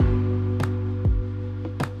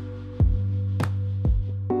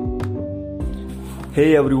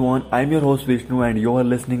Hey everyone, I'm your host Vishnu and you are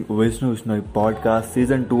listening Vishnu Vishnoi podcast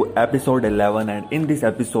season 2 episode 11, and in this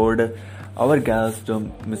episode our guest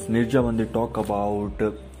Miss Niraja Bandi talk about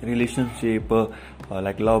relationship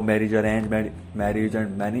like love, marriage, arranged marriage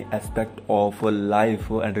and many aspects of life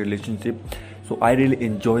and relationship. So I really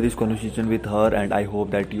enjoy this conversation with her and I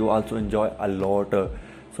hope that you also enjoy a lot.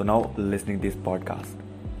 So now listening this podcast.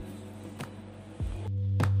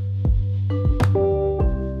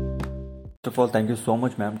 First of all, thank you so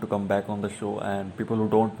much, ma'am, to come back on the show. And people who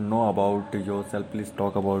don't know about yourself, please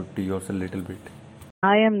talk about yourself a little bit.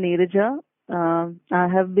 I am Niraja. I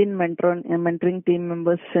have been mentoring team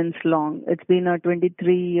members since long. It's been a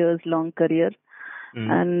 23 years long career,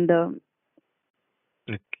 and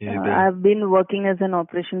Okay, I've been working as an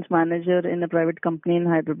operations manager in a private company in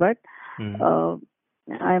Hyderabad. Uh,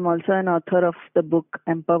 I am also an author of the book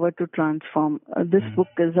Empower to Transform. This book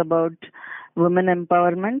is about women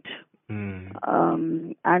empowerment,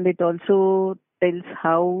 and it also tells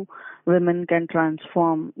how women can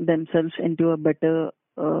transform themselves into a better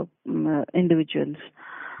individuals.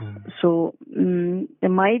 So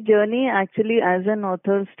my journey actually as an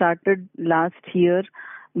author started last year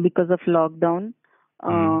because of lockdown.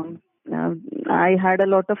 I had a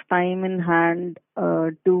lot of time in hand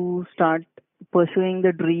to start pursuing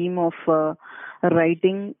the dream of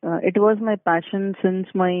writing. It was my passion since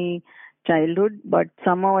my childhood, but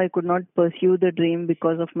somehow I could not pursue the dream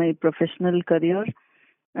because of my professional career.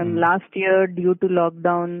 And last year, due to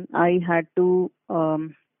lockdown, I had to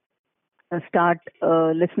start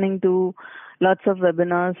listening to lots of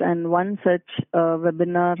webinars, and one such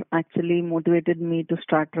webinar actually motivated me to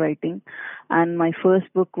start writing. And my first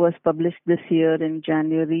book was published this year in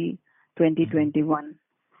January 2021.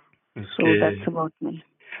 Okay. So that's about me.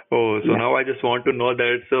 Oh, so now I just want to know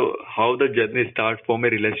that. So how the journey starts from a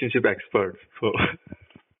relationship expert. So.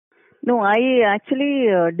 No, I actually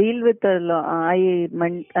deal with I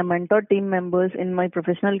mentor team members in my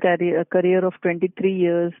professional career of 23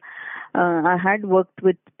 years. I had worked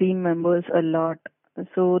with team members a lot.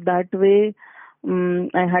 So that way,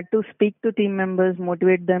 I had to speak to team members,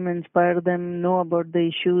 motivate them, inspire them, know about the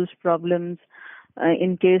issues, problems,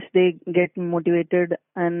 in case they get motivated.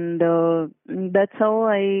 And that's how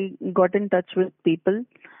I got in touch with people.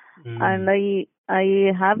 And I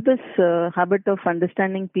have this habit of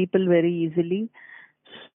understanding people very easily.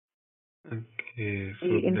 Okay.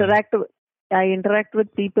 I interact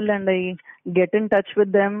with people and I get in touch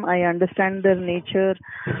with them. I understand their nature,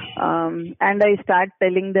 and I start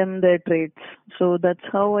telling them their traits. So that's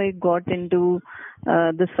how I got into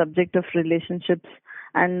the subject of relationships.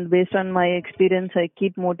 And based on my experience, I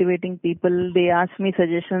keep motivating people. They ask me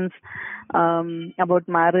suggestions about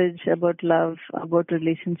marriage, about love, about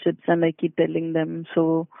relationships, and I keep telling them.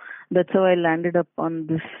 So that's how I landed up on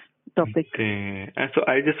this topic. Okay. And so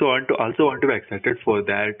I just want to be excited for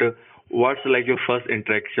that. What's like your first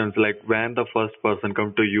interactions, like when the first person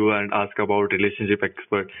come to you and ask about relationship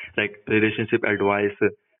expert, like relationship advice?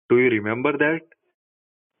 Do you remember that?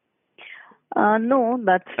 No,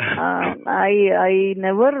 that's I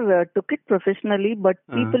never took it professionally, but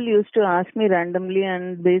people used to ask me randomly,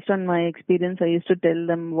 and based on my experience, I used to tell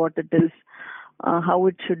them what it is, how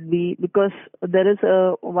it should be, because there is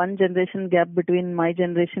a one generation gap between my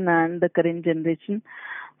generation and the current generation.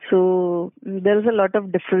 So there is a lot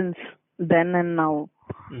of difference then and now.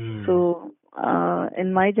 So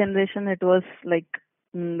in my generation, it was like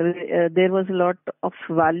there was a lot of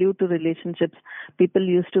value to relationships. People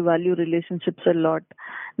used to value relationships a lot.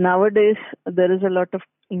 Nowadays, there is a lot of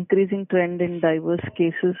increasing trend in diverse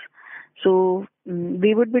cases. So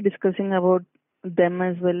we would be discussing about them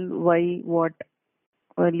as well, why, what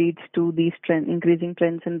leads to these increasing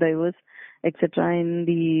trends in diverse, etc. in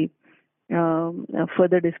the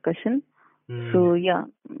further discussion. So yeah.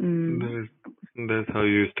 That's how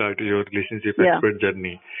you start your relationship expert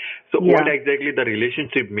journey. So what exactly the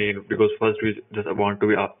relationship mean? Because first we just want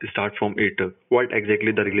to start from it. What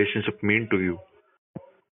exactly the relationship mean to you?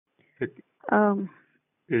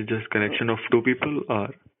 It's just connection of two people, or?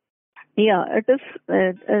 Yeah, it is.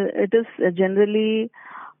 It is generally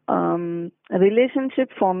a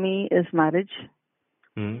relationship for me is marriage.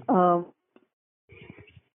 You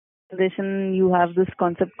have this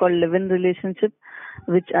concept called live-in relationship,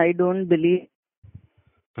 which I don't believe.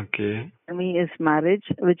 Okay. For me is marriage,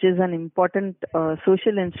 which is an important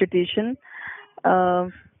social institution,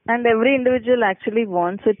 and every individual actually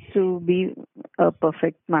wants it to be a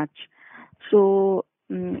perfect match. So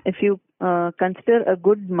if you consider a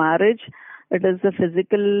good marriage, it is the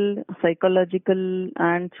physical, psychological,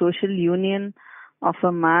 and social union of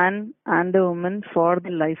a man and a woman for the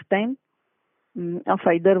lifetime. of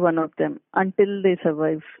either one of them until they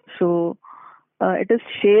survive. So it is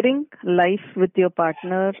sharing life with your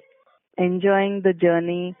partner, enjoying the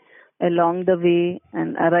journey along the way,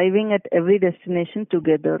 and arriving at every destination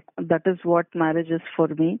together. That is what marriage is for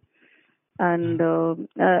me. And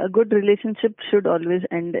a good relationship should always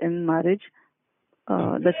end in marriage.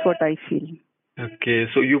 That's what I feel. Okay,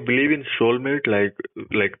 so you believe in soulmate,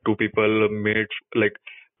 like two people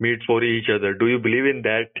meet for each other. Do you believe in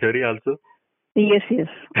that theory also? Yes, yes.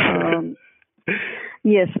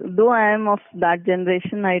 Yes, though I am of that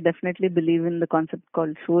generation, I definitely believe in the concept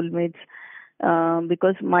called soulmates,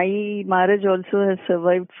 because my marriage also has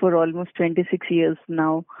survived for almost 26 years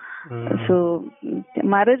now. So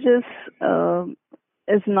marriage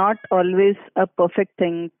is not always a perfect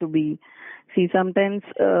thing to be. See, sometimes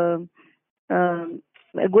uh,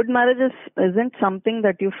 a good marriage isn't something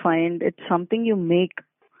that you find; it's something you make,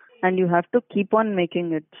 and you have to keep on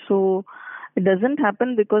making it. So it doesn't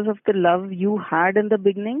happen because of the love you had in the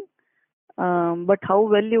beginning, but how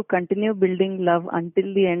well you continue building love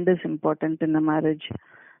until the end is important in a marriage.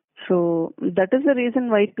 So that is the reason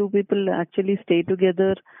why two people actually stay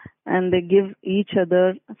together and they give each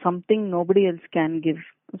other something nobody else can give.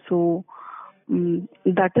 So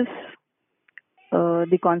that is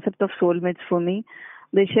the concept of soulmates for me.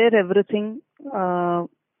 They share everything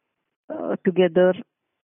together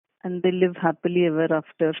and they live happily ever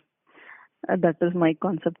after. That is my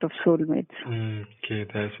concept of soulmates. Okay,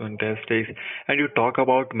 that's fantastic. And you talk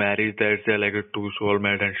about marriage that's like a two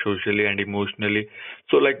soulmate and socially and emotionally.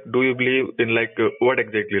 So like, do you believe in what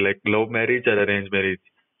exactly, like love marriage or arranged marriage?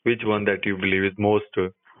 Which one that you believe is most?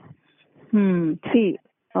 See,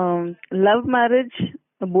 love marriage,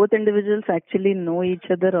 both individuals actually know each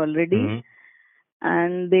other already Mhm.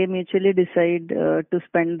 and they mutually decide to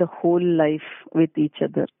spend the whole life with each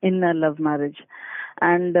other in a love marriage.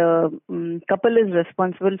 And couple is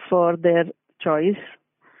responsible for their choice,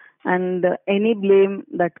 and any blame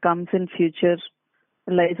that comes in future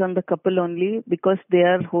lies on the couple only because they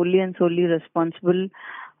are wholly and solely responsible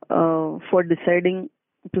for deciding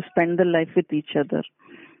to spend the life with each other.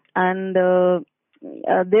 And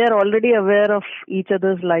they are already aware of each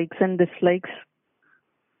other's likes and dislikes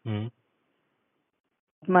Mhm.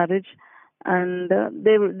 marriage, and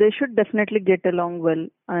they should definitely get along well.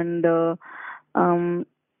 And um,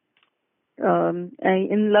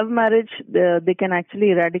 in love marriage, they can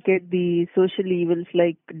actually eradicate the social evils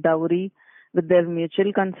like dowry with their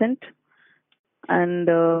mutual consent. And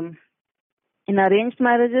in arranged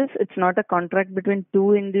marriages, it's not a contract between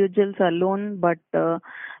two individuals alone, but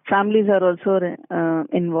families are also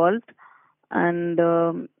involved.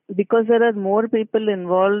 And because there are more people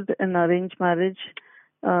involved in arranged marriage,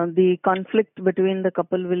 the conflict between the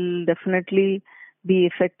couple will definitely be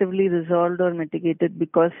effectively resolved or mitigated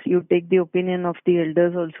because you take the opinion of the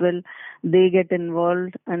elders as well. They get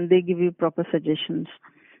involved and they give you proper suggestions.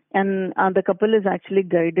 And the couple is actually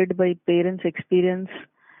guided by parents' experience,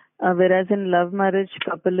 whereas in love marriage,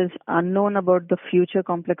 couple is unknown about the future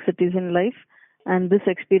complexities in life, and this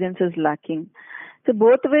experience is lacking. So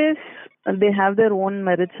both ways, they have their own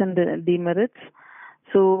merits and demerits.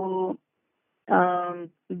 So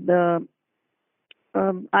the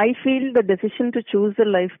I feel the decision to choose a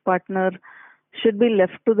life partner should be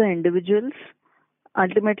left to the individuals.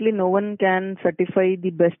 Ultimately, no one can certify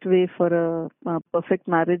the best way for a perfect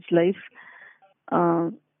marriage life.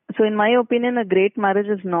 Uh, so, in my opinion, a great marriage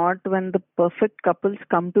is not when the perfect couples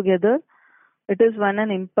come together. It is when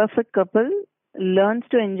an imperfect couple learns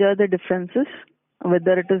to enjoy the differences,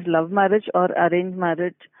 whether it is love marriage or arranged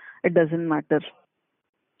marriage, it doesn't matter.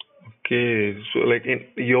 Okay, so like in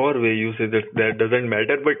your way, you say that that doesn't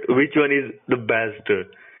matter, but which one is the best?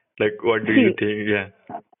 Like, what do you See, think? Yeah,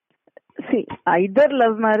 either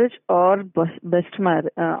love marriage or best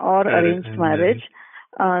marriage or arranged arranged marriage,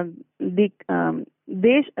 marriage.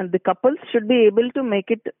 the couples should be able to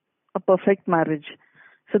make it a perfect marriage.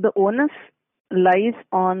 So the onus lies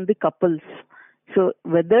on the couples. So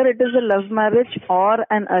whether it is a love marriage or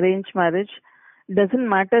an arranged marriage doesn't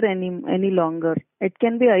matter any longer. It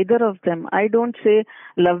can be either of them. I don't say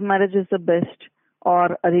love marriage is the best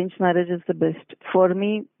or arranged marriage is the best. For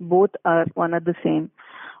me, both are one are the same.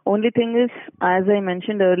 Only thing is, as I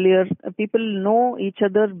mentioned earlier, people know each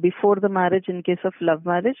other before the marriage in case of love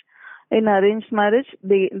marriage. In arranged marriage,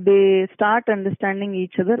 they start understanding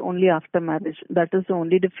each other only after marriage. That is the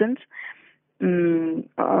only difference.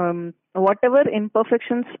 Whatever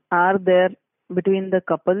imperfections are there between the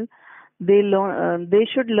couple, they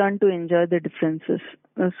should learn to enjoy the differences.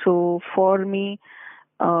 So for me,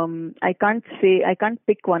 I can't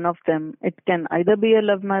pick one of them. It can either be a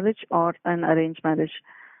love marriage or an arranged marriage.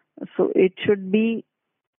 So it should be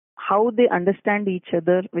how they understand each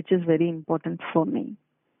other, which is very important for me.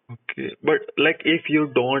 Okay, but like if you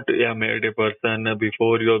don't marry a person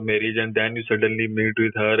before your marriage and then you suddenly meet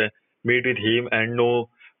with her, meet with him and know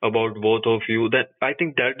about both of you, then I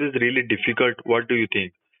think that is really difficult. What do you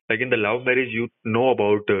think? Like in the love marriage, you know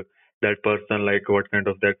about that person, like what kind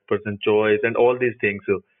of that person choice and all these things,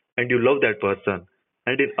 and you love that person.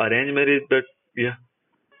 And in arranged marriage, that yeah,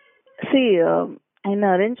 See, in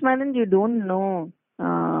arranged marriage, you don't know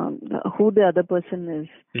who the other person is,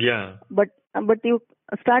 yeah, but you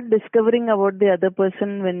start discovering about the other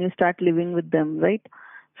person when you start living with them, right?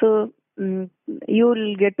 So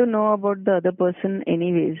you'll get to know about the other person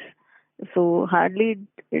anyways. So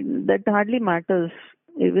that hardly matters.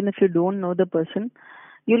 Even if you don't know the person,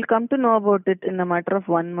 you'll come to know about it in a matter of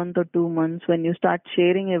 1 month or 2 months. When you start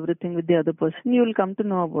sharing everything with the other person, you'll come to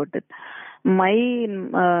know about it. My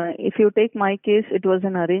If you take my case, it was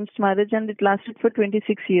an arranged marriage and it lasted for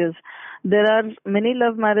 26 years. There are many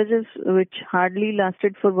love marriages which hardly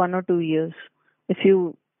lasted for 1 or 2 years. If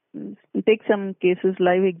you take some cases,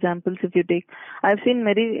 live examples, if you take, I've seen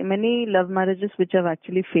many love marriages which have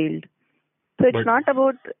actually failed. So but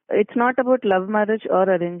it's not about love marriage or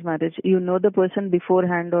arranged marriage. You know the person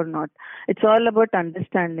beforehand or not. It's all about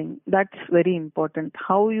understanding. That's very important.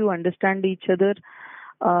 How you understand each other,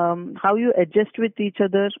 how you adjust with each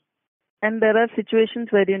other, and there are situations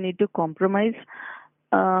where you need to compromise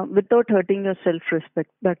without hurting your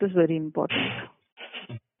self-respect. That is very important.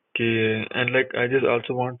 okay, and like I just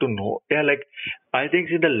also want to know, yeah, like I think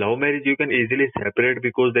in the love marriage you can easily separate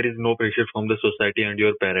because there is no pressure from the society and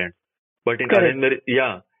your parents. But in Correct. arranged marriage,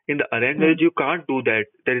 yeah, in the arranged Hmm. marriage you can't do that.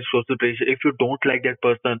 There is social pressure. If you don't like that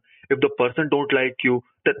person, if the person don't like you,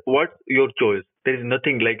 then what's your choice? There is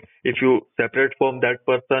nothing. Like if you separate from that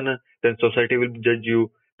person, then society will judge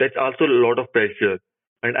you. That's also a lot of pressure.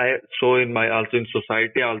 And I saw in my also in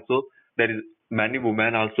society also there is many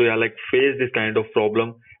women also yeah like face this kind of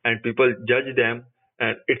problem and people judge them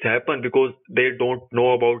and it's happened because they don't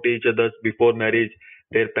know about each other before marriage.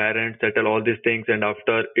 Their parents settle all these things and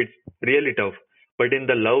after it's really tough. But in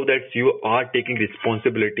the love that you are taking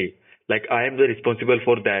responsibility, like I am the responsible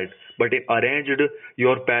for that. But in arranged,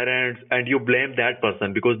 your parents and you blame that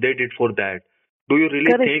person because they did for that. Do you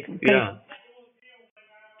really Correct. think Correct. yeah,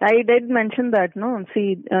 I did mention that, no?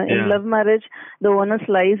 See, in yeah, love marriage, the onus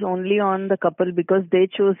lies only on the couple because they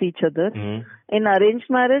chose each other. hmm, In arranged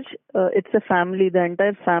marriage, it's a family. The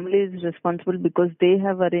entire family is responsible because they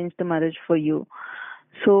have arranged the marriage for you.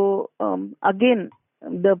 So, again,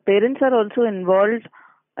 the parents are also involved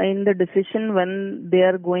in the decision when they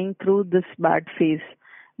are going through this bad phase.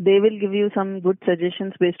 They will give you some good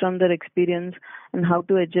suggestions based on their experience and how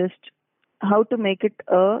to adjust, how to make it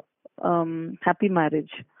a happy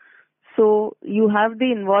marriage. So you have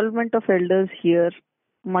the involvement of elders here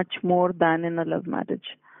much more than in a love marriage.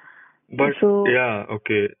 but So, yeah,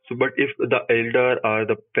 okay. So, but if the elder or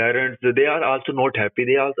the parents, they are also not happy.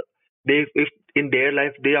 They also, they if in their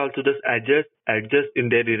life they also just adjust in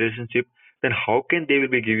their relationship, then how can they will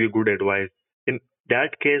be give you good advice? In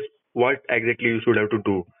that case, what exactly you should have to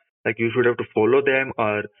do? Like you should have to follow them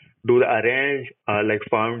or do the arrange or like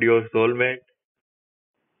found your soulmate.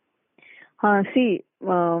 see,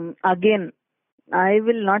 again, I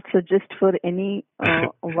will not suggest for any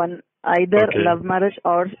one either Okay, love marriage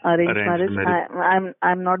or arranged arranged marriage. marriage.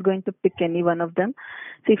 I'm not going to pick any one of them.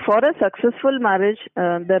 See, for a successful marriage,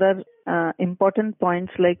 there are important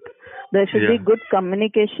points like there should be Yeah. good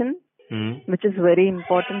communication, Hmm. which is very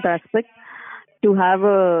important aspect to have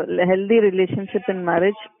a healthy relationship in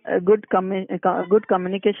marriage. Good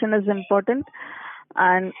communication is important,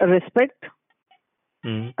 and respect,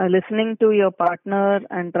 Hmm. listening to your partner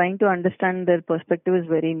and trying to understand their perspective is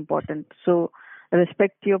very important. So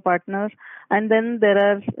respect your partner, and then there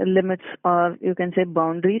are limits, or you can say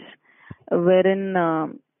boundaries, wherein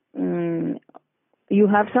mm, you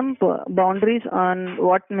have some boundaries on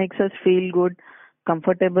what makes us feel good,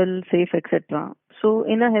 comfortable, safe, etc. So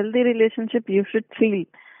in a healthy relationship, you should feel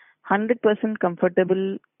 100%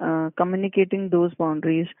 comfortable communicating those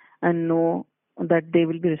boundaries and know that they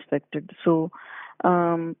will be respected. So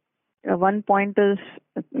um, one point is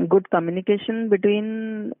good communication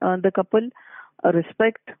between the couple,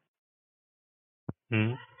 respect,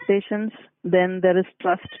 Hmm. patience. Then there is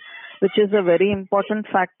trust, which is a very important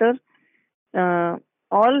factor. uh,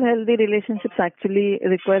 all healthy relationships actually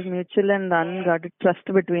require mutual and unguarded trust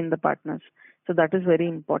between the partners. So that is very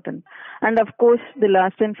important. And of course, the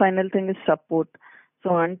last and final thing is support.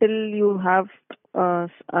 So until you have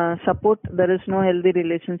support, there is no healthy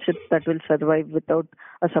relationship that will survive without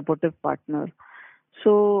a supportive partner.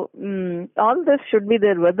 So all this should be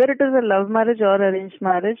there, whether it is a love marriage or arranged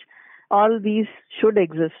marriage. All these should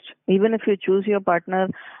exist, even if you choose your partner.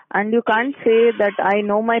 And you can't say that I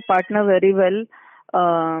know my partner very well.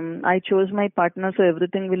 I chose my partner, so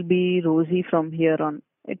everything will be rosy from here on.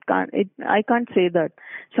 It can't. I can't say that.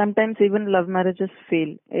 Sometimes even love marriages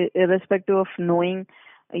fail, irrespective of knowing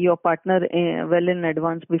your partner well in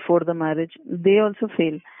advance before the marriage. They also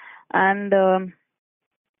fail, and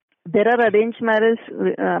there are arranged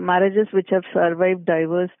marriages which have survived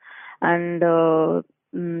divorce, and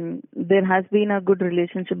there has been a good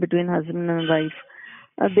relationship between husband and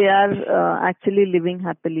wife. They are actually living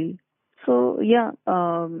happily. So yeah,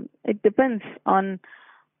 it depends on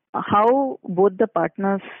how both the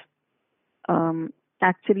partners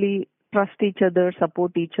actually trust each other,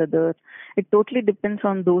 support each other. It totally depends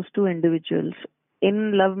on those two individuals.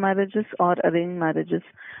 In love marriages or arranged marriages,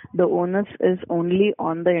 the onus is only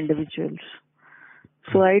on the individuals.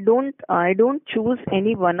 So I don't choose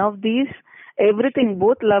any one of these. Everything,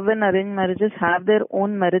 both love and arranged marriages have their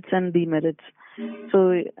own merits and demerits.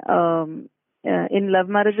 So in love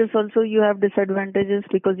marriages also you have disadvantages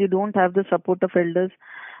because you don't have the support of elders.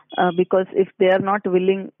 Because if they are not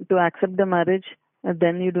willing to accept the marriage,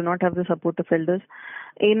 then you do not have the support of elders.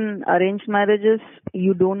 In arranged marriages,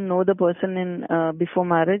 you don't know the person in before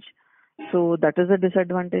marriage, so that is a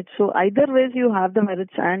disadvantage. So either ways, you have the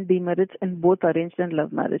merits and demerits in both arranged and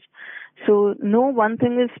love marriage. So no one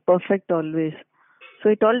thing is perfect always. So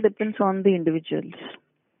it all depends on the individuals.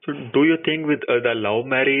 So, do you think with the love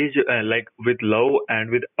marriage, like with love and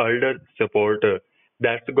with elder support,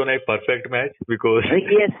 that's gonna be perfect match? Because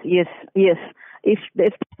Yes. If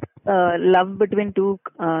love between two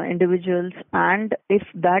individuals, and if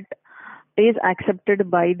that is accepted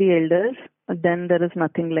by the elders, then there is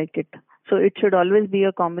nothing like it. So it should always be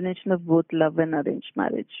a combination of both love and arranged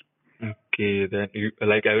marriage. okay, then you,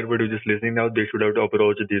 like everybody who's just listening now, they should have to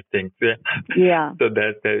approach these things. Yeah. Yeah. So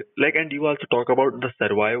that's that. Like, and you also talk about the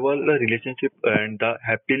survival relationship and the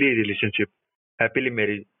happily relationship, happily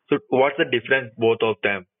marriage. So what's the difference both of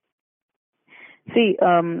them? See,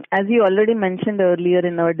 as you already mentioned earlier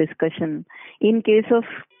in our discussion, in case of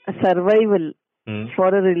survival Hmm. for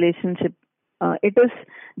a relationship, it is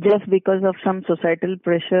just because of some societal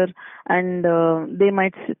pressure, and they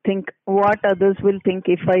might think what others will think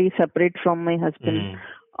if I separate from my husband, Hmm.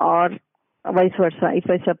 or vice versa. If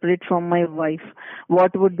I separate from my wife,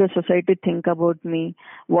 what would the society think about me?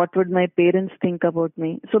 What would my parents think about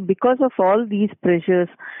me? So, because of all these pressures,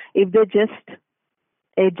 if they just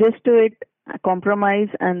adjust to it, compromise,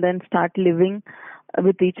 and then start living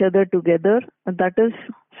with each other together, that is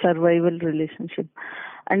survival relationship.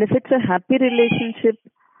 And if it's a happy relationship,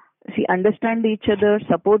 see, understand each other,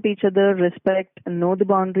 support each other, respect, know the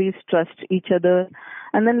boundaries, trust each other,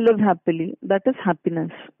 and then live happily. That is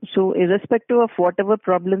happiness. So irrespective of whatever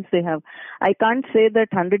problems they have, I can't say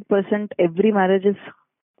that 100% every marriage is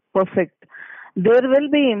perfect. There will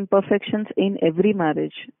be imperfections in every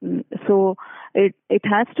marriage. So it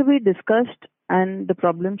has to be discussed, and the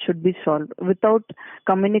problem should be solved. Without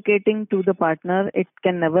communicating to the partner, it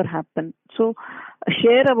can never happen. So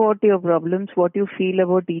share about your problems, what you feel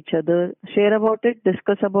about each other, share about it,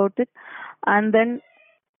 discuss about it, and then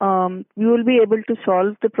you will be able to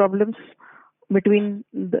solve the problems between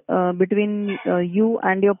you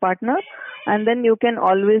and your partner, and then you can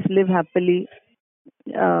always live happily.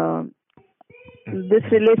 Uh, this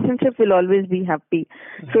relationship will always be happy.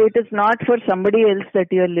 So it is not for somebody else that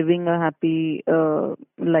you are living a happy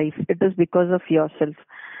life. It is because of yourself.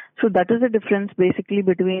 So that is the difference basically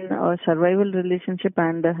between a survival relationship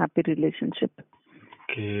and a happy relationship.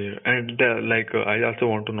 Okay, and I also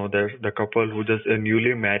want to know that the couple who just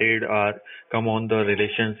newly married or come on the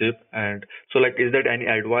relationship, and so like, is that any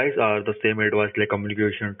advice or the same advice like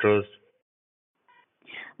communication, trust?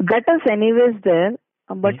 That is anyways there.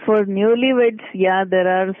 But Hmm? for newlyweds, yeah, there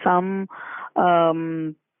are some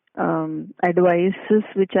um, advices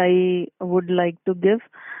which I would like to give.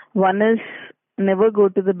 One is never go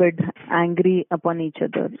to the bed angry upon each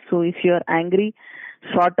other. So if you are angry,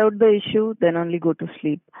 sort out the issue, then only go to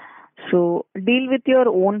sleep. So deal with your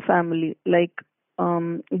own family. Like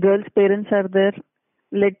girls' parents are there,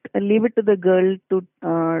 leave it to the girl to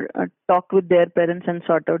talk with their parents and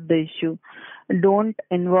sort out the issue. Don't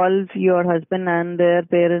involve your husband and their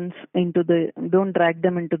parents into the, don't drag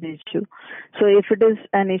them into the issue. So if it is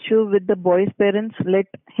an issue with the boy's parents, let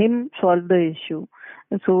him solve the issue.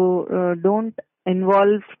 So don't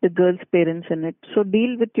involve the girl's parents in it. So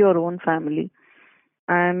deal with your own family,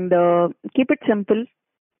 and keep it simple.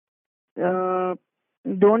 uh,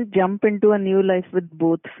 don't jump into a new life with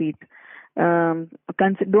both feet.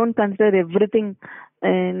 don't consider everything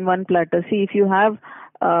in one platter. See, if you have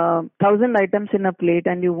 1,000 items in a plate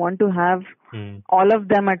and you want to have Hmm. all of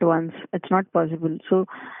them at once, it's not possible. So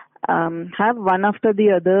have one after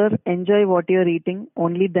the other, enjoy what you're eating,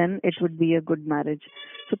 only then it would be a good marriage.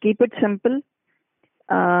 So keep it simple.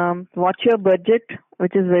 Watch your budget,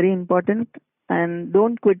 which is very important, and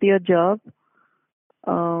don't quit your job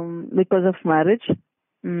because of marriage.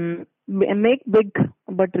 Make big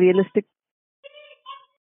but realistic.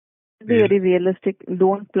 Be Yeah. very realistic.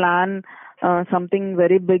 Don't plan something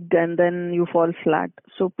very big and then you fall flat.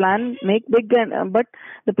 So plan, make big, and but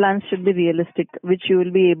the plans should be realistic, which you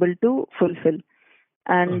will be able to fulfill.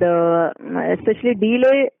 And especially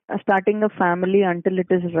delay starting a family until it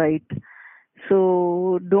is right.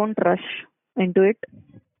 So don't rush into it,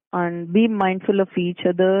 and be mindful of each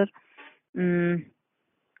other. Mm,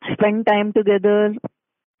 Spend time together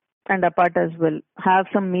and apart as well. Have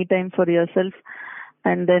some me time for yourself,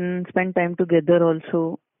 and then spend time together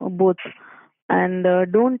also, both. And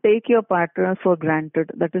don't take your partner for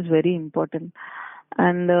granted. That is very important.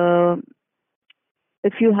 And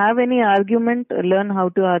if you have any argument, learn how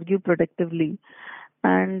to argue productively.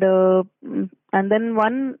 And and then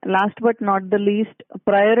one last but not the least,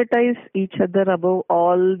 prioritize each other above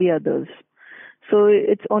all the others. So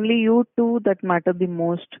it's only you two that matter the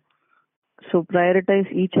most. So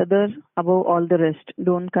prioritize each other above all the rest.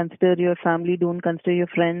 Don't consider your family, don't consider your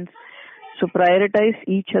friends. So prioritize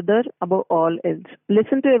each other above all else.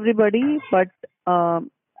 Listen to everybody, but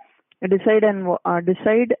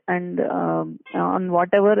decide and on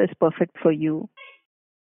whatever is perfect for you.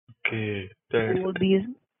 Okay. That's. So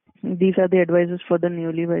these are the advices for the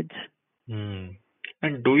newlyweds. Hmm.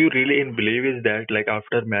 And do you really in believe is that like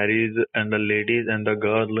after marriage and the ladies and the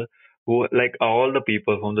girl who like all the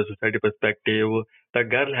people from the society perspective, the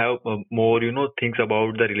girl have more things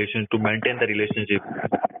about the relation to maintain the relationship,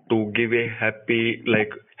 to give a happy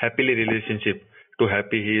like happily relationship to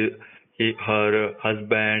happy he her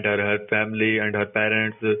husband or her family and her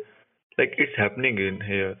parents, like it's happening in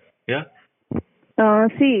here. Yeah.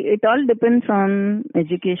 See, it all depends on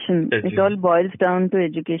education. Yes. It all boils down to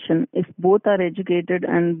education. If both are educated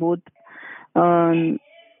and both um,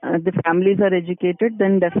 the families are educated,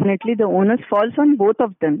 then definitely the onus falls on both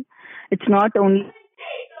of them. It's not only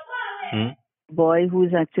Hmm? boy who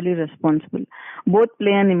is actually responsible. Both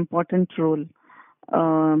play an important role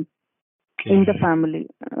um in the Okay. family,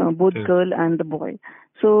 both Yes. girl and the boy.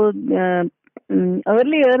 So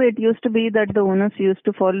earlier it used to be that the onus used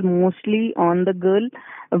to fall mostly on the girl,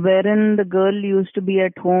 wherein the girl used to be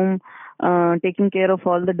at home taking care of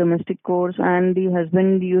all the domestic chores, and the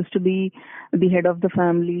husband used to be the head of the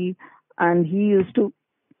family, and he used to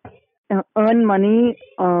earn money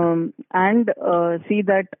and see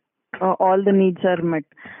that all the needs are met.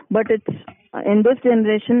 But it's in this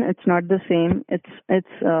generation, it's not the same. It's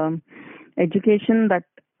education that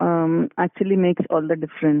actually makes all the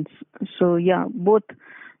difference. So yeah, both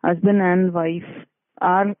husband and wife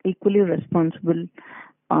are equally responsible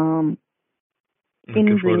um, Okay, in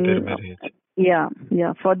for their bringing marriage. yeah,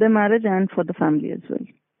 for the marriage and for the family as well.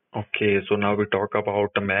 Okay, so now we talk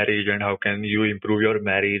about the marriage and how can you improve your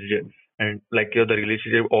marriage and like your the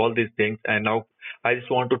relationship, all these things. And now I just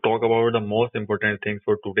want to talk about the most important thing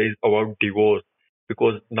for today is about divorce,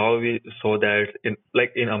 because now we saw that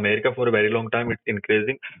in America for a very long time it's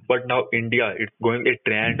increasing, but now India it's going a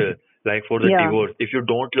trend like for the Yeah. divorce. If you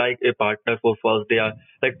don't like a partner for first day,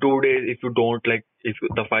 like 2 days, if you don't like if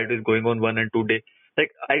the fight is going on 1 and 2 day,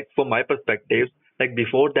 like I from my perspective like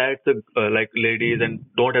before that the like ladies and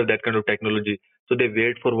don't have that kind of technology, so they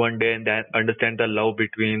wait for 1 day and then understand the love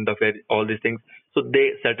between the all these things, so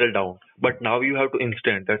they settle down. But now you have to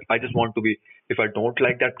instant that I just want to be, if I don't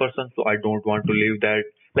like that person, so I don't want to leave that,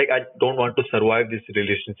 like I don't want to survive this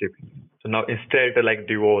relationship, so now instead like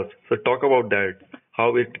divorce. So talk about that,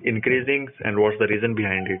 how it increasing and what's the reason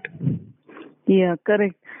behind it. Yeah,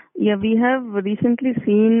 correct. Yeah, we have recently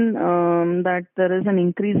seen that there is an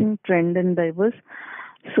increasing trend in divorce.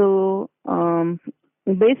 So,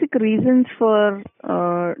 basic reasons for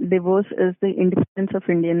divorce is the independence of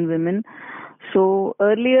Indian women. So,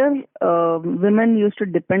 earlier, women used to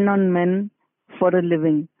depend on men for a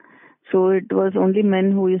living. So, it was only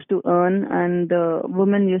men who used to earn, and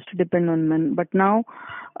women used to depend on men. But now,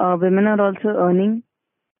 women are also earning,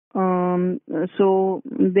 so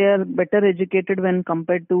they are better educated when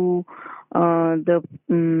compared to the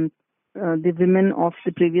women of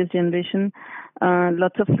the previous generation.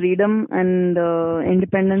 Lots of freedom and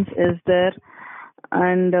independence is there,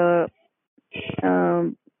 and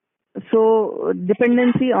um so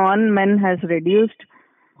dependency on men has reduced.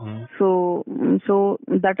 So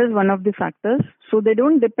that is one of the factors. So they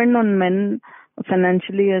don't depend on men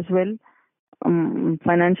financially as well.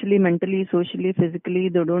 Financially, mentally, socially, physically,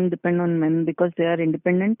 they don't depend on men because they are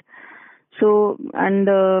independent. So and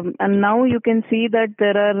now you can see that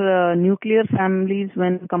there are nuclear families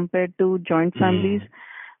when compared to joint families.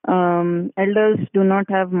 Elders do not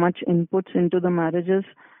have much inputs into the marriages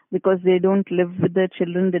because they don't live with their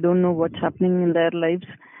children. They don't know what's happening in their lives.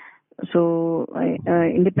 So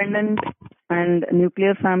independent and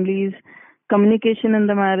nuclear families, communication in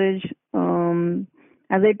the marriage.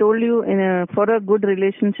 As I told you, for a good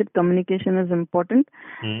relationship, communication is important.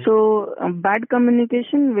 So bad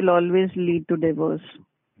communication will always lead to divorce.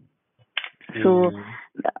 So,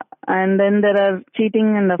 and then there are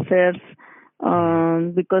cheating and affairs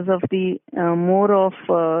because of the more of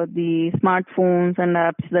the smartphones and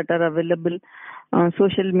apps that are available,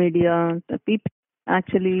 social media. The people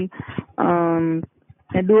actually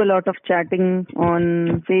do a lot of chatting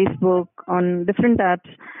on Facebook, on different apps.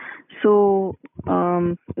 So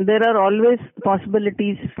there are always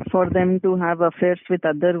possibilities for them to have affairs with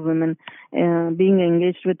other women, being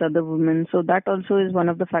engaged with other women. So that also is one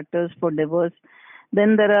of the factors for divorce.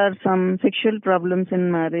 Then there are some sexual problems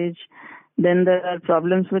in marriage. Then there are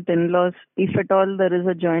problems with in-laws. If at all there is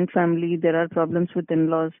a joint family, there are problems with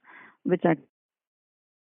in-laws, which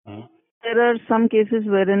there are some cases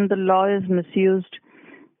wherein the law is misused.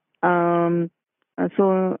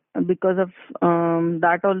 So because of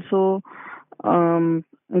that also,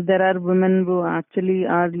 there are women who actually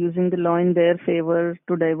are using the law in their favor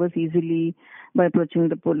to divorce easily by approaching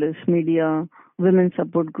the police, media, women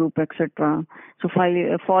support group, etc. So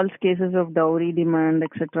false cases of dowry demand,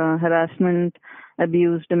 etc., harassment,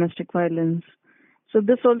 abuse, domestic violence. So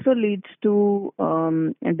this also leads to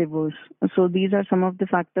a divorce. So these are some of the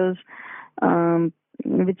factors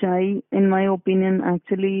which in my opinion,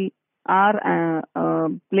 actually are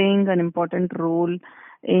playing an important role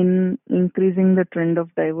in increasing the trend of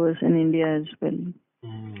divorce in India as well.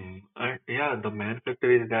 Yeah, the main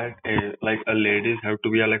factor is that like ladies have to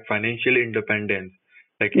be like financially independent.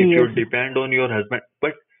 Like if you Yes. depend on your husband,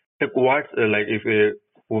 but like what like if a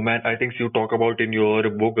woman, I think you talk about in your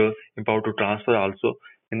book Empower to Transfer also.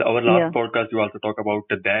 In our last Yeah. podcast, you also talk about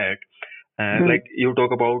that. And like you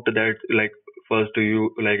talk about that, like first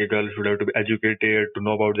you like a girl should have to be educated to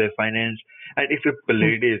know about their finance. And if a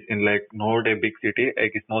ladies in like not a big city,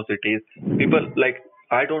 like small cities, people like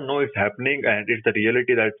I don't know it's happening and it's the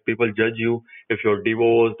reality that people judge you if you're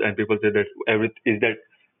divorced and people say that everything is that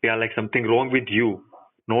yeah like something wrong with you,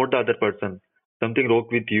 not the other person, something wrong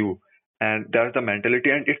with you, and that's the mentality.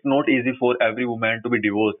 And it's not easy for every woman to be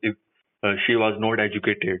divorced if she was not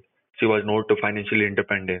educated, she was not financially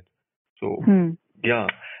independent. So yeah,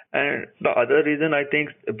 and the other reason I think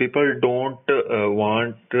people don't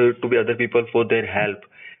want to be other people for their help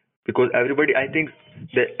because everybody I think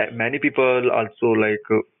that many people also like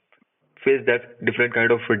face that different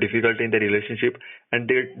kind of difficulty in the relationship and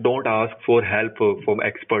they don't ask for help from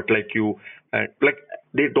expert like you and like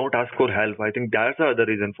they don't ask for help. I think that's the other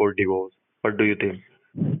reason for divorce. What do you think?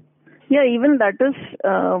 Yeah, even that is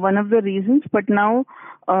one of the reasons. But now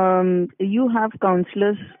you have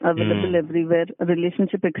counselors available everywhere.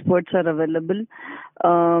 Relationship experts are available,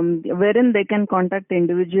 wherein they can contact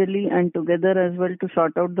individually and together as well to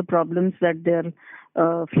sort out the problems that they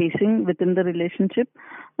are facing within the relationship.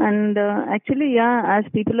 And actually, yeah,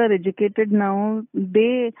 as people are educated now,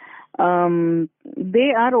 they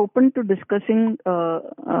are open to discussing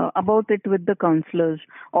about it with the counselors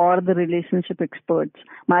or the relationship experts.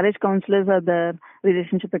 Marriage counselors are there,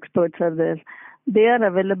 relationship experts are there. They are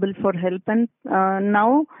available for help, and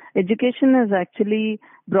now education has actually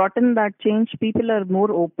brought in that change. People are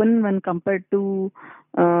more open when compared to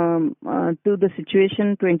the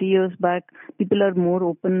situation 20 years back. People are more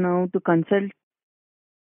open now to consult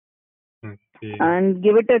and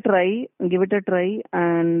give it a try,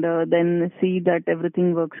 and then see that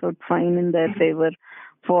everything works out fine in their favor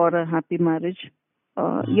for a happy marriage.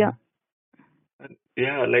 Yeah.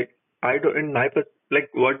 Yeah, like I don't in my like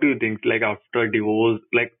what do you think? Like after divorce,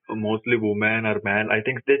 like mostly women or man, I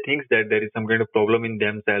think they think that there is some kind of problem in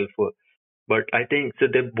themselves. But I think so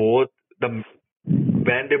they both the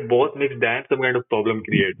when they both mix, then some kind of problem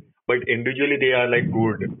create. But individually they are like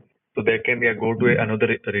good, so they can go to another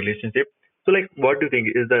relationship. So like, what do you think?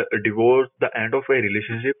 Is the divorce the end of a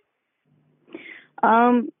relationship?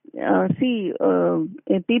 See,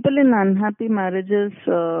 people in unhappy marriages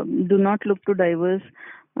do not look to divorce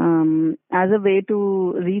as a way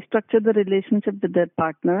to restructure the relationship with their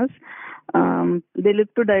partners. They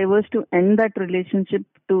look to divorce to end that relationship,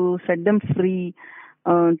 to set them free,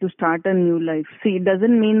 to start a new life. See, it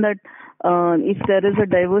doesn't mean that if there is a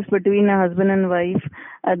divorce between a husband and wife,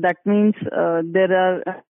 that means there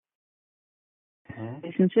are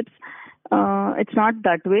relationships. It's not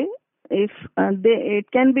that way. If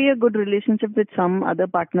it can be a good relationship with some other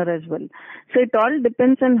partner as well. So it all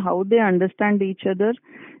depends on how they understand each other.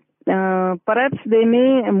 Perhaps they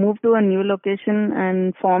may move to a new location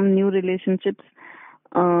and form new relationships.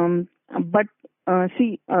 But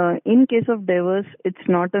see, in case of divorce, it's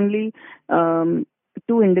not only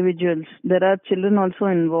two individuals. There are children also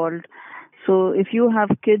involved. So if you have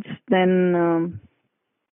kids, then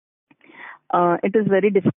it is very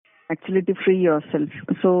difficult actually to free yourself.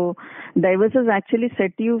 So divorces actually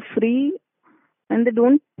set you free, and they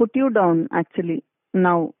don't put you down actually.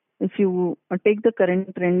 Now, if you take the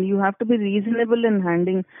current trend, you have to be reasonable in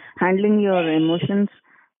handling your emotions.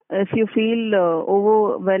 If you feel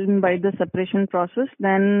overwhelmed by the separation process,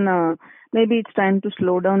 then maybe it's time to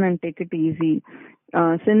slow down and take it easy.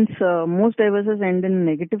 Since most divorces end in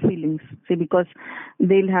negative feelings, see, because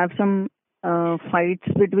they'll have some fights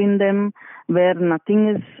between them where nothing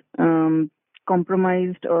is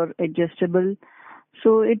compromised or adjustable.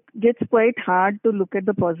 So it gets quite hard to look at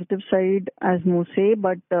the positive side, as most say,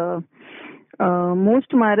 but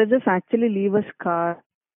most marriages actually leave a scar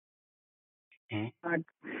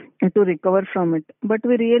to recover from it. But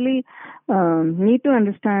we really need to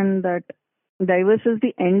understand that divorce is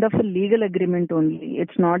the end of a legal agreement only.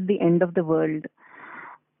 It's not the end of the world.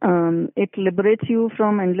 It liberates you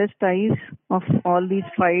from endless ties of all these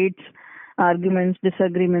fights, arguments,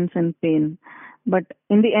 disagreements, and pain. But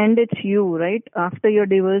in the end, it's you, right? After your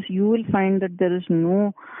divorce, you will find that there is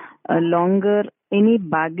no longer any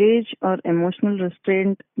baggage or emotional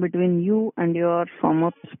restraint between you and your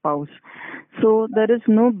former spouse. So there is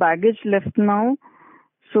no baggage left now.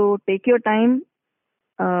 So take your time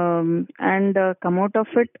and come out of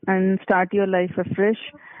it and start your life afresh.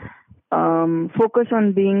 Focus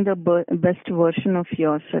on being the best version of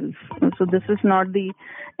yourself. So this is not the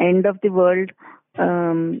end of the world.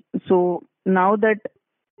 So now that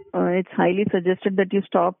it's highly suggested that you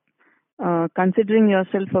stop considering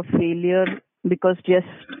yourself a failure because just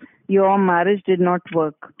your marriage did not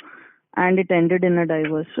work and it ended in a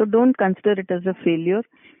divorce. So don't consider it as a failure.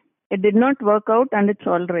 It did not work out and it's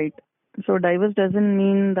all right. So divorce doesn't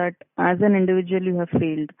mean that as an individual you have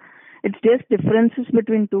failed. It's just differences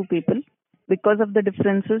between two people. Because of the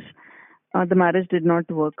differences, the marriage did not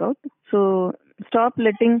work out. So stop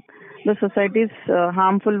letting the society's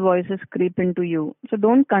harmful voices creep into you. So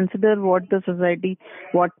don't consider what the society,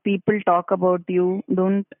 what people talk about you.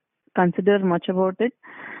 Don't consider much about it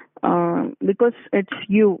because it's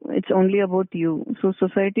you. It's only about you. So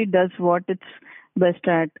society does what it's best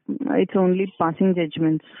at. It's only passing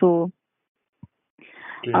judgments. So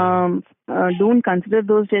don't consider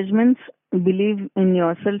those judgments. Believe in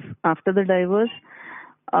yourself after the divorce,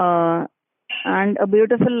 and a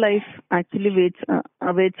beautiful life actually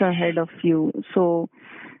awaits ahead of you. So,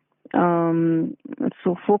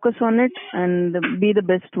 so focus on it and be the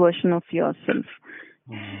best version of yourself.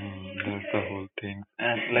 That's the whole thing.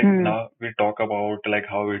 And like now we talk about like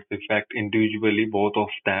how it affect individually both of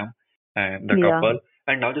them and the Yeah. couple.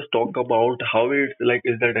 And now just talk about how it's like,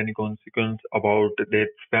 is there any consequence about their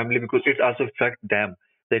family? Because it also affect them,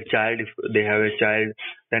 their child. If they have a child,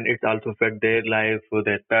 then it also affect their life,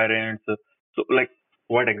 their parents. So like,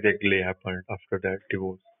 what exactly happened after that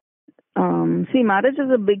divorce? See, marriage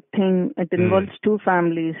is a big thing. It involves two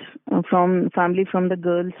families, from family from the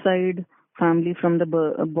girl's side, family from the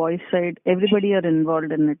boy's side. Everybody are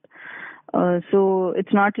involved in it. So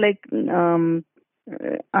it's not like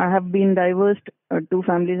I have been divorced, two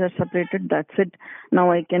families are separated, that's it.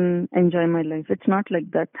 Now I can enjoy my life. It's not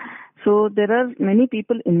like that. So there are many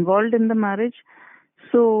people involved in the marriage.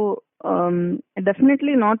 So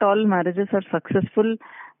definitely not all marriages are successful,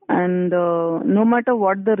 and no matter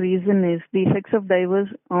what the reason is, the effects of divorce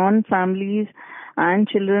on families and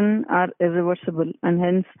children are irreversible, and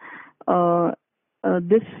hence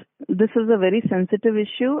this is a very sensitive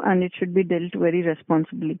issue and it should be dealt very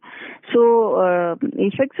responsibly. So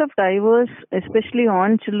effects of divorce, especially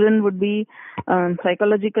on children, would be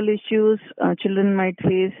psychological issues. Children might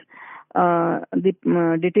face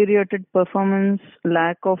the deteriorated performance,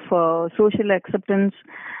 lack of social acceptance,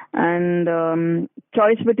 and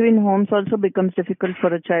choice between homes also becomes difficult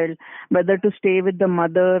for a child, whether to stay with the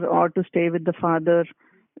mother or to stay with the father.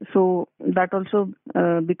 So that also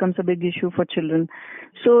becomes a big issue for children.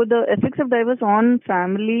 So the effects of divorce on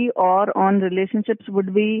family or on relationships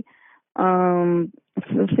would be falling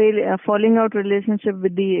out relationship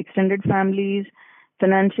with the extended families,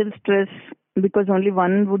 financial stress, because only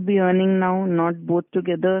one would be earning now, not both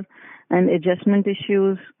together, and adjustment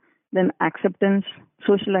issues, then acceptance,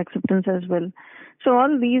 social acceptance as well. So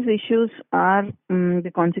all these issues are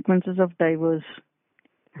the consequences of divorce.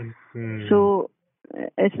 Mm-hmm. So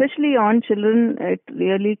especially on children, it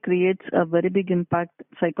really creates a very big impact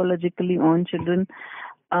psychologically on children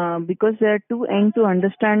because they are too young to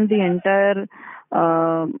understand the entire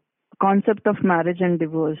uh, concept of marriage and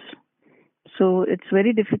divorce. So it's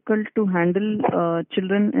very difficult to handle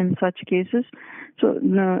children in such cases. So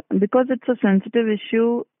because it's a sensitive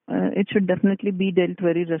issue, it should definitely be dealt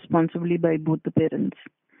very responsibly by both the parents.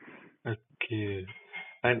 Okay.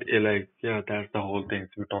 And like, yeah, that's the whole thing.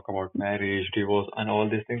 So we talk about marriage, divorce, and all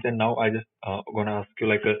these things. And now I just gonna ask you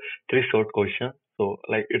like a three short question. So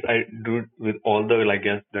like, I do it with all the like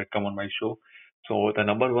guests that come on my show. So the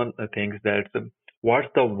number one thing is that what's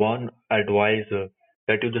the one advice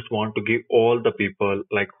that you just want to give all the people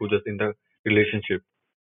like who just in the relationship?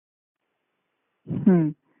 Hmm.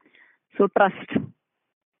 So trust.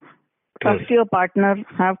 Trust Trust. your partner,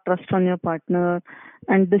 have trust on your partner,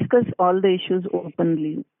 and discuss all the issues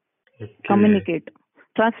openly. Okay. Communicate.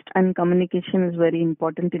 Trust and communication is very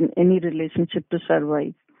important in any relationship to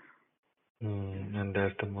survive. And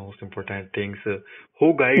that's the most important things.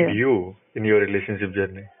 Who guide Yeah. you in your relationship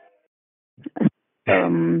journey?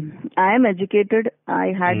 I am educated. I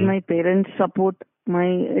had Mm. my parents support. My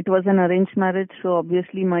It was an arranged marriage, so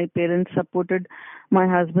obviously my parents supported. My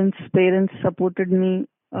husband's parents supported me,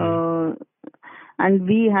 Mm. and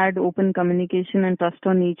we had open communication and trust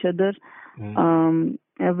on each other. Mm.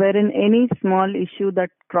 Wherein any small issue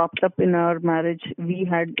that cropped up in our marriage, we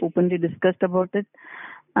had openly discussed about it,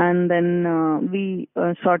 and then we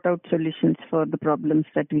sort out solutions for the problems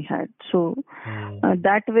that we had. So Mm.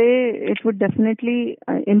 that way, it would definitely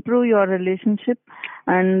improve your relationship,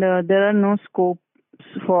 and there are no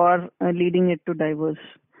scopes for leading it to divorce.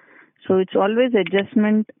 So it's always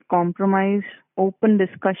adjustment, compromise, open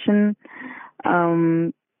discussion.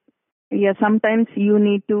 Um, yeah, sometimes you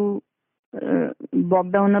need to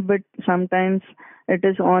bog down a bit. Sometimes it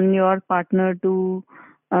is on your partner to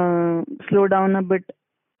slow down a bit.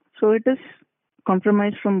 So it is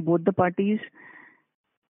compromise from both the parties.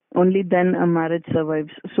 Only then a marriage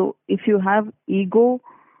survives. So if you have ego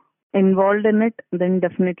involved in it, then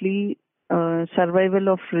definitely survival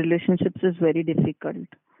of relationships is very difficult.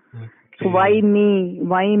 So why Okay. me?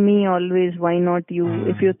 Why me always? Why not you? Mm.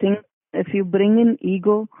 If you bring in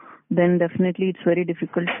ego, then definitely it's very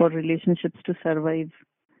difficult for relationships to survive.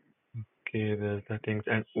 Okay, there's the things.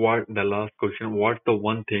 And what the last question? What's the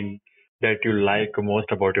one thing that you like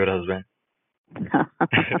most about your husband?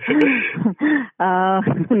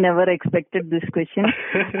 Never expected this question.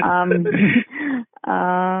 Um,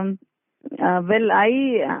 um, well,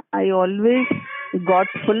 I always got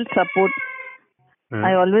full support.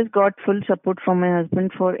 I Mm. always got full support from my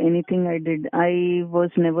husband for anything I did. I was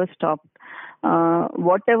never stopped.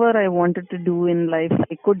 Whatever I wanted to do in life,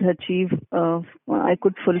 I could achieve. I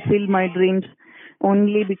could fulfill my dreams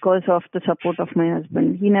only because of the support of my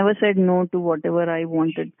husband. He never said no to whatever I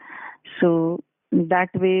wanted. So that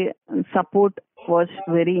way, support was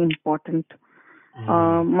very important.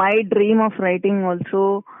 Mm. My dream of writing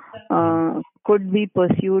also Mm. could be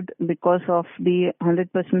pursued because of the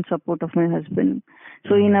 100% support of my husband.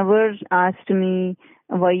 So he Mm. never asked me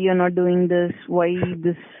why you're not doing this, why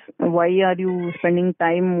are you spending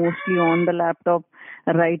time mostly on the laptop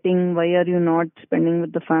writing, why are you not spending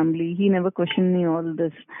with the family. He never questioned me all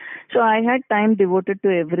this. So I had time devoted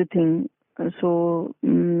to everything. So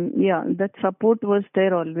yeah, that support was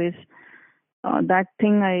there always. That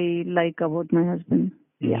thing I like about my husband.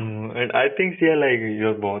 Yeah. And I think, yeah, like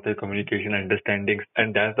your both the communication understandings,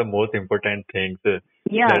 and that's the most important things.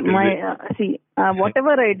 Yeah, That will be.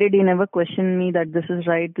 whatever I did, he never questioned me that this is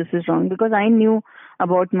right, this is wrong, because I knew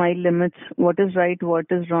about my limits, what is right, what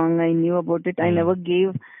is wrong. I knew about it. I Mm. never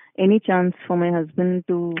gave any chance for my husband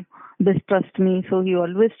to distrust me. So he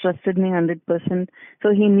always trusted me 100%.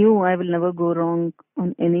 So he knew I will never go wrong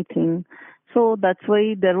on anything. So that's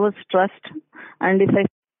why there was trust. And if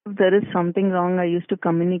there is something wrong, I used to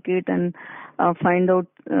communicate and find out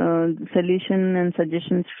solution and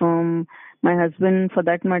suggestions from my husband, for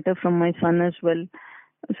that matter, from my son as well.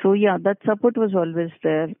 So yeah, that support was always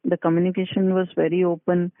there. The communication was very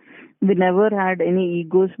open. We never had any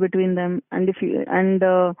egos between them. And if you and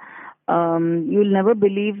you'll never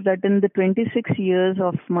believe that in the 26 years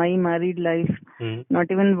of my married life, Mm. not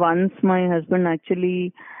even once my husband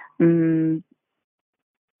actually um,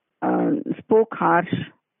 spoke harsh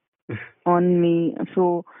on me.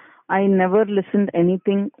 So I never listened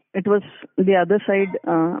anything. it was the other side,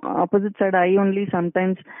 opposite side. I only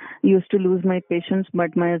sometimes used to lose my patience,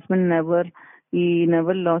 but my husband never. He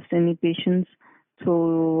never lost any patience.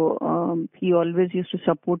 So he always used to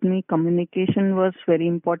support me. Communication was very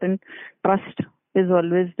important. Trust is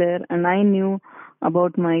always there, and I knew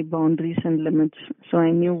about my boundaries and limits. So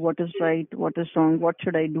I knew what is right, what is wrong, what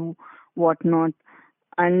should I do, what not.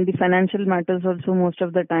 And the financial matters also, most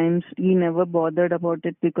of the times he never bothered about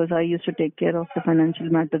it because I used to take care of the financial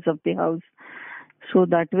matters of the house. So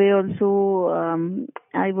that way also,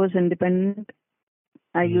 I was independent.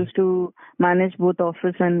 I Mm. used to manage both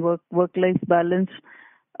office and work life balance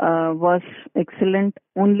was excellent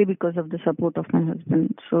only because of the support of my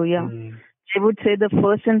husband. So yeah, Mm. I would say the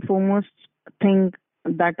first and foremost thing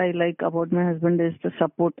that I like about my husband is the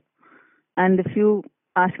support. And if you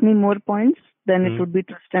ask me more points, then it Mm. would be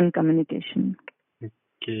trust and communication.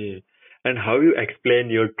 Okay. And how you explain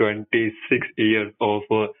your 26 years of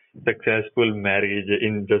successful marriage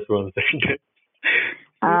in just one sentence?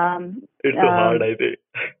 Um, It's so hard, um, I think.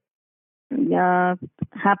 yeah,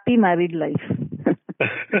 happy married life.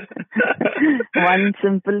 One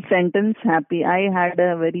simple sentence, happy. I had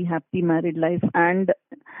a very happy married life, and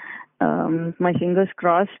my fingers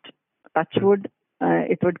crossed, touch wood,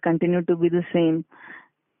 it would continue to be the same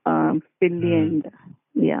till the Mm. end.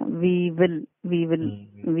 Yeah,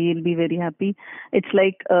 Mm. we'll be very happy. It's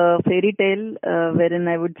like a fairy tale wherein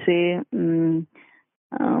I would say,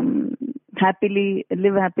 um, happily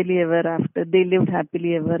live happily ever after. They lived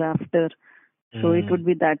happily ever after. So it would Mm.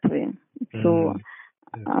 be that way. So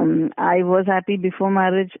Mm. I was happy before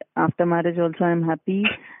marriage. After marriage also I'm happy,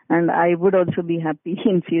 and I would also be happy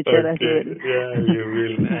in future as Okay, yeah, you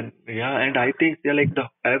will, well. and yeah, and I think yeah, like the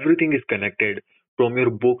everything is connected. From your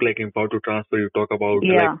book, like Empower to Transfer, you talk about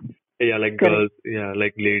like Yeah, yeah, like correct. girls, yeah,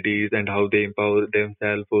 like ladies, and how they empower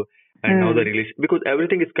themselves, and now the Hmm. relation because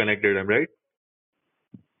everything is connected, am I right?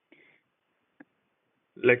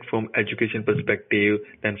 Like from education perspective,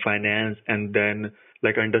 then finance, and then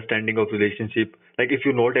like understanding of relationship. Like if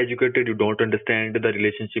you're not educated, you don't understand the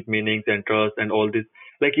relationship meanings and trust and all this.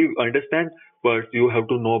 Like you understand, but you have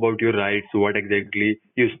to know about your rights, what exactly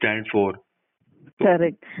you stand for. So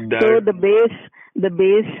Correct. that So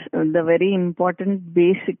the very important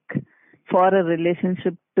basic for a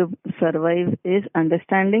relationship to survive is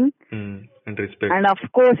understanding, and respect. and of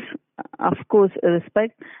course,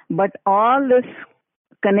 respect. But all this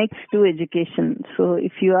connects to education. So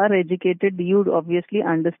if you are educated, you obviously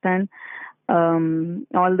understand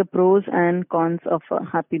all the pros and cons of a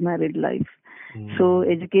happy married life. So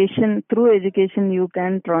Mm. education, through education, you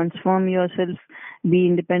can transform yourself, be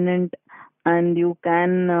independent, and you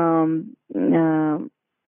can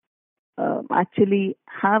actually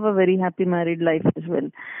have a very happy married life as well.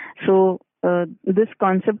 So this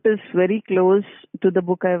concept is very close to the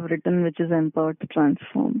book I have written, which is Empowered to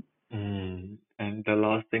Transform. And the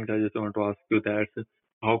last thing I just want to ask you that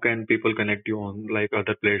how can people connect you on like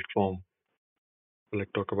other platform?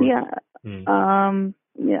 Like talk about. Yeah, Mm.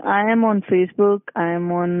 yeah, I am on Facebook. I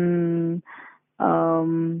am on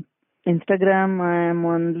Instagram. I am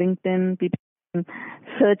on LinkedIn. People can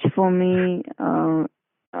search for me.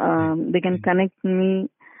 They can connect me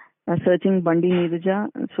searching Bandi Niraja,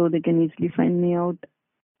 so they can easily find me out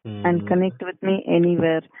and Mm. connect with me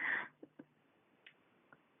anywhere.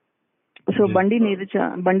 So Yes. Bandi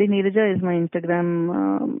Niraja is my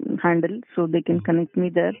Instagram handle, so they can Mm. connect me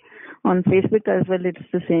there. On Facebook as well,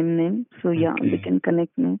 it's the same name. So yeah, they Okay. can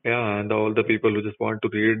connect me. Yeah, and all the people who just want to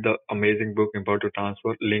read the amazing book Empower to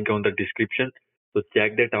Transfer, link on the description. So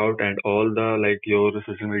check that out, and all the like your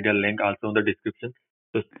social media link also on the description.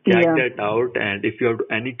 So check Yeah, that out, and if you have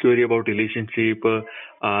any query about relationship or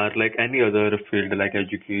like any other field like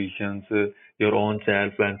education, your own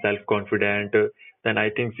self and self confident, then I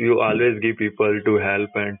think you always give people to help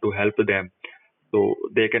and to help them so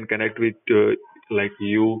they can connect with like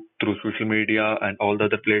you through social media and all the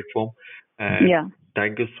other platform. And yeah.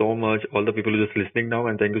 thank you so much, all the people who are just listening now,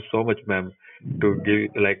 and thank you so much, ma'am, to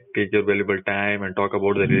give like take your valuable time and talk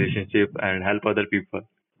about the relationship and help other people.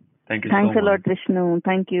 Thank you so Thanks a much. lot, Vishnu.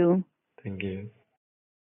 Thank you. Thank you.